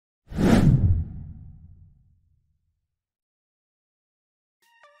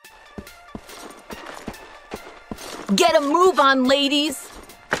Get a move on, ladies.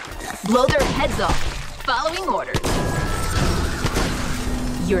 Blow their heads off. Following orders.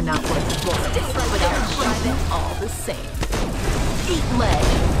 You're not worth the bullets, but I'll shoot them all the same. Eat lead.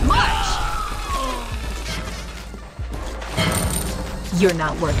 March! You're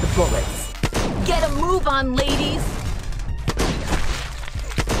not worth the bullets. Get a move on, ladies.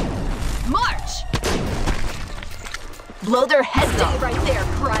 March! Blow their heads off. Stay right there,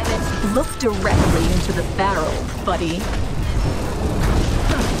 Private. Look directly into the barrel, buddy.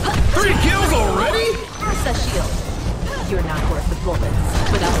 3 kills already? Ursa shield. You're not worth the bullets,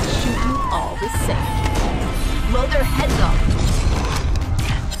 but I'll shoot you all the same. Blow their heads off.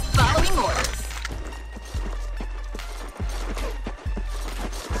 Following orders.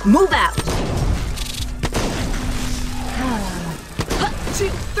 Move out. 2,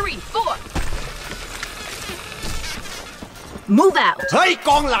 3, 4. Move out. เฮ้ยก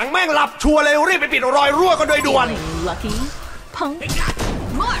องหลังแม่งหลับชัวร์เลยรีบไปปิดรอยรั่วกันโดยด่วน Lucky punk.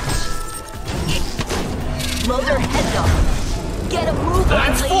 March. Blow their heads off. Get a move on,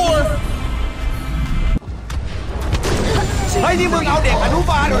 That's ladies. เฮ้ยนี่มึงเอาเด็กอนุ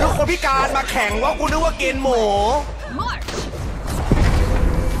บาลหรือคนพิการมาแข่งว่ากูนึกว่าเกณฑ์หมู March.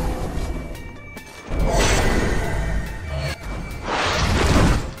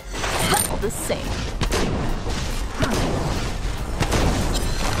 All the same.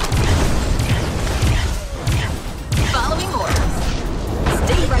 Following orders.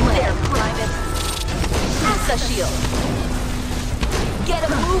 Stay right there, Private. Ursa shield. Get a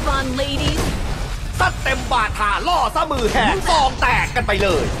move on, ladies. ซัดเต็มบาทาล่อซะมือแหกซองแตกกันไปเล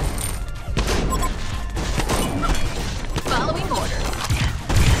ย Following orders.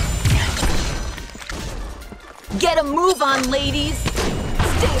 Get a move on, ladies.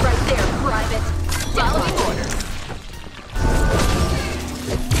 Stay right there, Private. Following orders.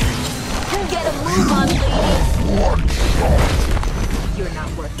 Get a move on, ladies. You're not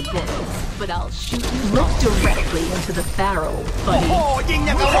worth the bullets, but I'll shoot you. Look directly into the barrel, โอ้ buddy. โหยิงอ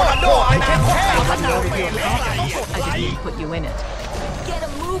ย่างกับโรนัลโดไอ้แค่แค่ I didn't put you in it. Get a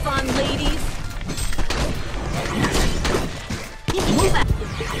move on, ladies. Move out.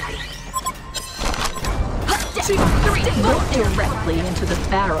 2, 3, 4. Look directly into the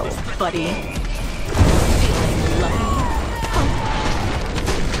barrel, buddy. Feeling lucky?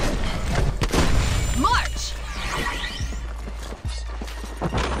 March.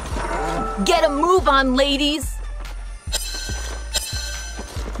 Get a move on, ladies.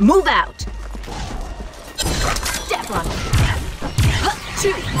 Move out. Step on.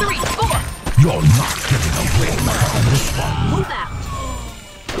 2, 3, 4. You're not getting away from this one. Move out.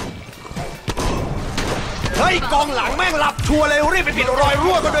 เฮ้ยกองหลังแม่งหลับชัวร์เลยรีบไปปิดรอย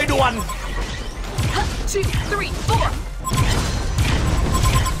รั่วกันโดยด่วน 2, 3, 4.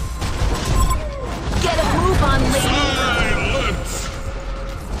 Get a move on, ladies.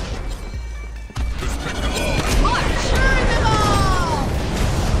 March.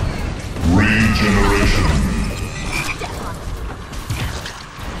 Regeneration.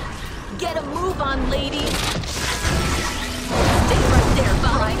 Get a move on, ladies. Stay right there,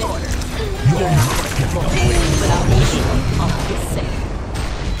 following orders. You're not getting away, but I'll shoot you all the same.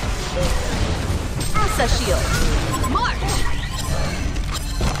 Ursa shield. March.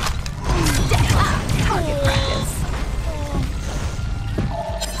 Step up. Target practice.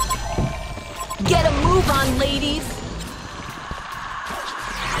 Get a move on, ladies.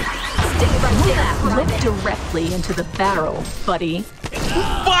 Stay right there. Look directly into the barrel, buddy.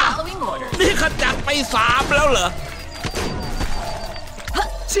 บ้า Following orders. นี่ขจัดไป3แล้วเหรอ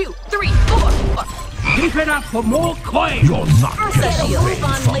 2, 3, 4. Keep it up for more coin. You're not Ursa getting shield. away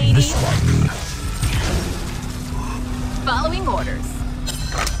Move on, from ladies. this one. Following orders.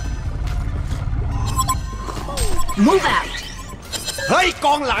 Move out. เฮ้ยก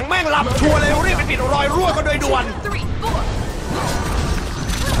องหลังแม่งหลับชัวร์เลยรีบไปปิดรอยรั่วกันโดยด่วน 2, 3, 4.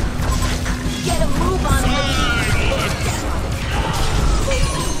 Get a move on, ladies.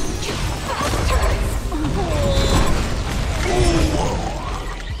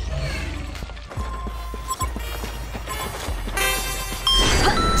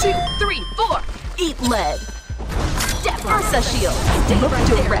 Two, 3, 4. Eat lead. Step Ursa shield. Look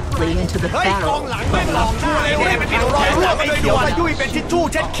directly into the เฮ้ยกองหลัง barrel. แม่งหลอกชัวร์เลยรีบไปปิดรอยรั่วกันโดยด่วนยุ่ยเป็นทิชชู่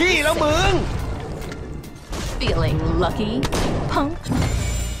เช็ดขี้แล้วมึง Feeling lucky, punk?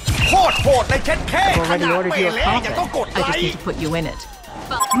 โคตรโหดเลยเช็ดแค่ขนาดเปเล่ยังต้องกด I ไล just ค์ need to put you in it.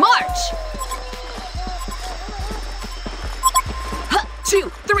 March! 2,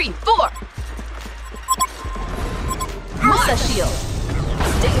 3, 4. Ursa shield.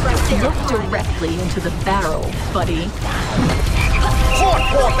 Stay right there. Look directly into the barrel, buddy. 2, คตร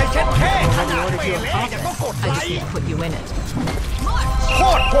โหดเลยเช็ดแค่ขนาดเปเล่ยังต้องกดไล I ค์ just need to put you in it. โค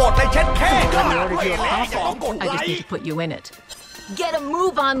ตรโหดเลยเช็ดแค่ขนาดเปเล่ยังต้องกด I ไล just ค์ need to put you in it. Get a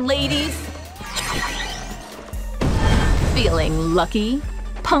move on, ladies. Feeling lucky,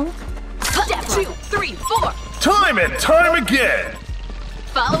 punk? Step 2, 3, 4. Time and time again.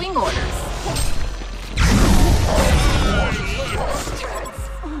 Following orders.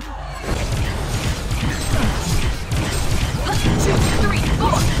 Two, three,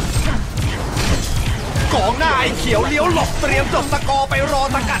 four. กองหน้าไอ้เขียวเลี้ยวหลบเตรียมจบสกอร์ไปรอ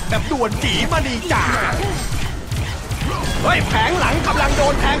สกัดแบบด่วนจีมณีจ่าเฮ้ยแผงหลังกำลังโด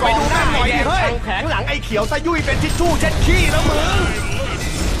นแทงไปดูหน้าหน่อยดิเฮ้ยแผงหลังไอ้เขียวซะยุ่ยเป็นทิชชู่เช็ดขี้แล้วมึง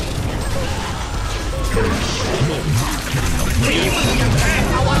ฝีมือยังแท้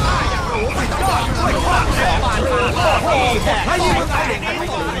อวตารอย่างรู้ไม่ต้องรอด้วยความแรงบานตาโอ้โหให้ยิงมึงเอาเด็กนี้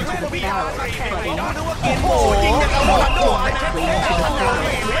ต่อไปไม่ต้องพี่อาร์แข่งไปดูนึกว่าเกมโหยิงอย่างเอาโรนัลโดไอ้เช็ดแท้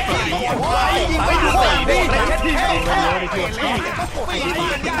ยิงไปดูแบบนี้ไอ้เช็ดแท้ไม่ยิง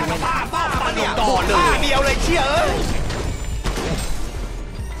กันยากบ้าเนี่ยต่อเลยเดียวเลยเชี่ยเอ้ย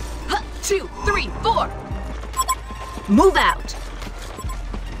 2, 3, 4. Move out.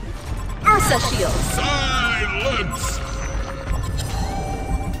 Ursa shield. Silence.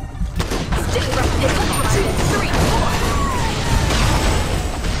 Stay right there. 2, 3, 4.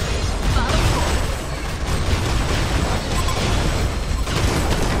 Follow.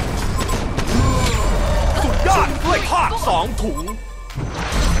 สุดยอดด้วยทอด2 ถุง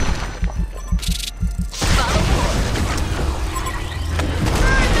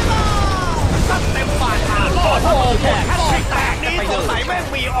ตั้งเต็มบาทหาโล่โอ้โหแฮตทริกแตกนี้สงสัยแม่ง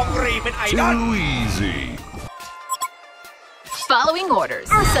มีองรีเป็นไอดอล Too easy. Following orders.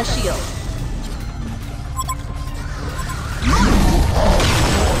 Ursa shield.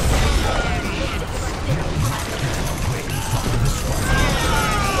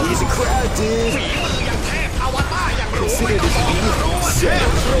 Easy crowd, dude. ฝีมือยังเทพอวตารอย่างรู้ไม่ต้องบอกก็รู้ว่าเทพ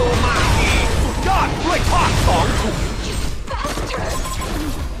โรมาอีกสุดยอดด้วยทอด2 ถุง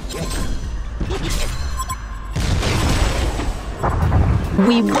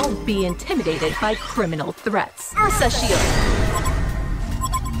We won't be intimidated by criminal threats. Ursa shield.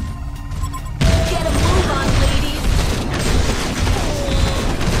 Get a move on, ladies.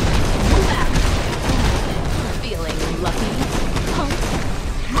 Move out. Feeling lucky, punk?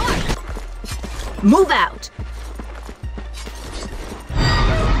 March. Move out.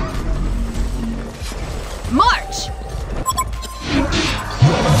 March.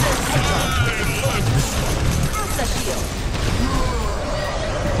 Ursa shield.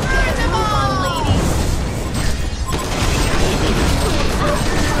 Move on, ladies.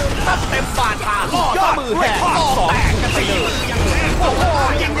 ตั้งเต็มบาทหาโล่ยอดมือแหกทอด2 แตกกันตียังแทบโอ้โห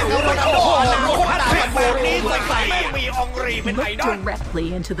ยิงอย่างโรนัลโดนะคนแฮตทริกแบบนี้สงสัยแม่งมีองรีเป็นไอ Look ดอล directly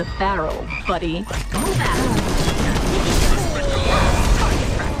into the barrel, buddy. Move out. Target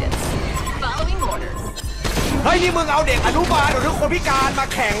practice. Following orders. เฮ้ยนี่มึงเอาเด็กอนุบาลหรือคนพิการมา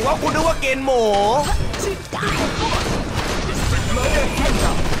แข่งว่ากูนึกว่าเกณฑ์หมู 2, 3, 4. Blow their heads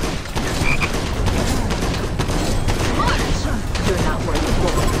off. March. You're not worth the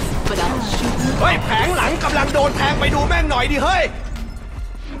bullets, but I'll shoot you. เฮ้ยแผงหลังกำลังโดนแทงไปดูแม่งหน่อยดิเฮ้ย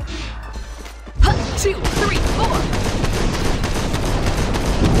 2, 3, 4.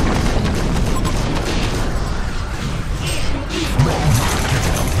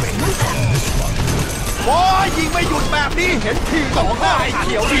 โอ้ยยิงไม่หยุดแบบนี้เห็นทีสองหน้าไอ้เ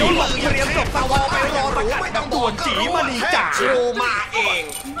ขียวเลี้ยวหลบเตรียมจบสกอร์ไปรอสกัดแบบด่วนจีมณีจ่าโชมาเอง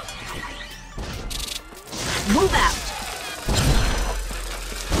Move out.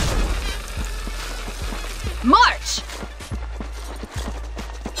 March.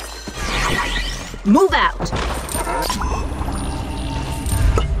 Move out.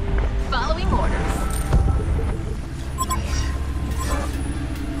 Following orders.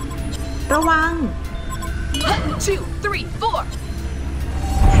 ระวัง 2, 3, 4.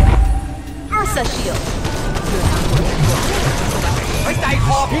 Ursa shield. ไว้ใจค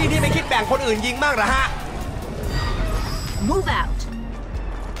อพี่นี่ไม่คิดแบ่งคนอื่นยิงบ้างเหรอฮะ Move out.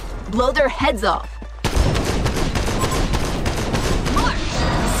 Blow their heads off. March.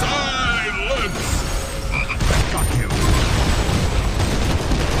 Silence. Got you.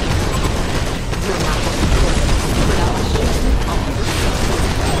 You're not worth the bullets, but I'll shoot you all the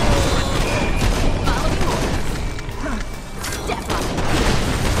Following orders. Step up.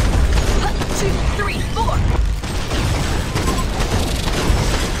 2, 3, 4.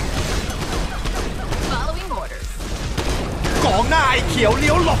 Following orders. กองหน้าไอ้เขียวเ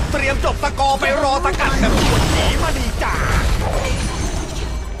ลี้ยวหลบเตรียมจบสกอร์ไปรอสกัดแบบด่วนจีมณีจ่า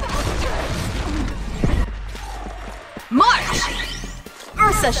March.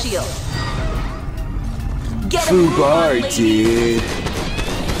 Ursa shield. Get a Foo move bar, on, ladies. dude.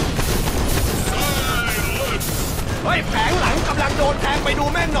 เฮ้ยแผงหลังกำลังโดนแทงไปดู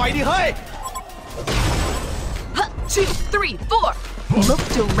แม่งหน่อยดิเฮ้ย 2, 3, 4. Look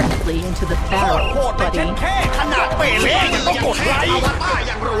directly into the โค barrel, ตรโหดเลยเช่น buddy. แค่ขนาดเปเล่ยังต้องกดไลค์ อวตารอ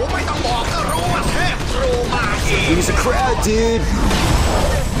ย่างรู้ไม่ต้องบอกก็รู้ว่าเทพทรูมาเอง Use a crowd, dude.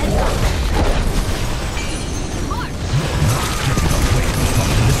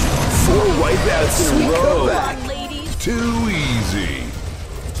 Four wipeouts in a row. Come on, ladies. Too easy.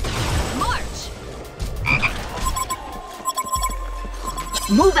 March.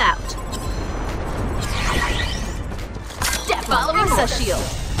 Move out. Step on Ursa shield.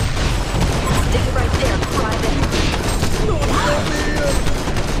 Stay right there, private.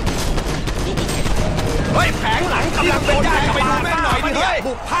 เฮ้ยแผงหลังกำลังโดนแทงไปดูแม่งหน่อยดิเฮ้ย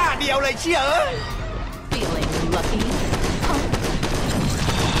บุกผ้าเดียวเลยเชี่ยเอ้ย Feeling lucky?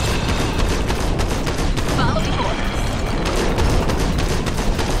 Follow the orders.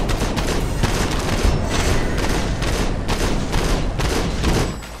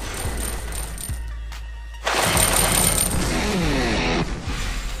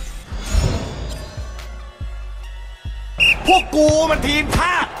 พวกกูมันทีมช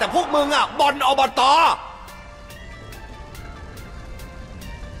าติแต่พวกมึงอ่ะบอลอบต.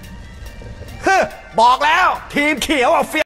บอกแล้วทีมเขียวอ่ะ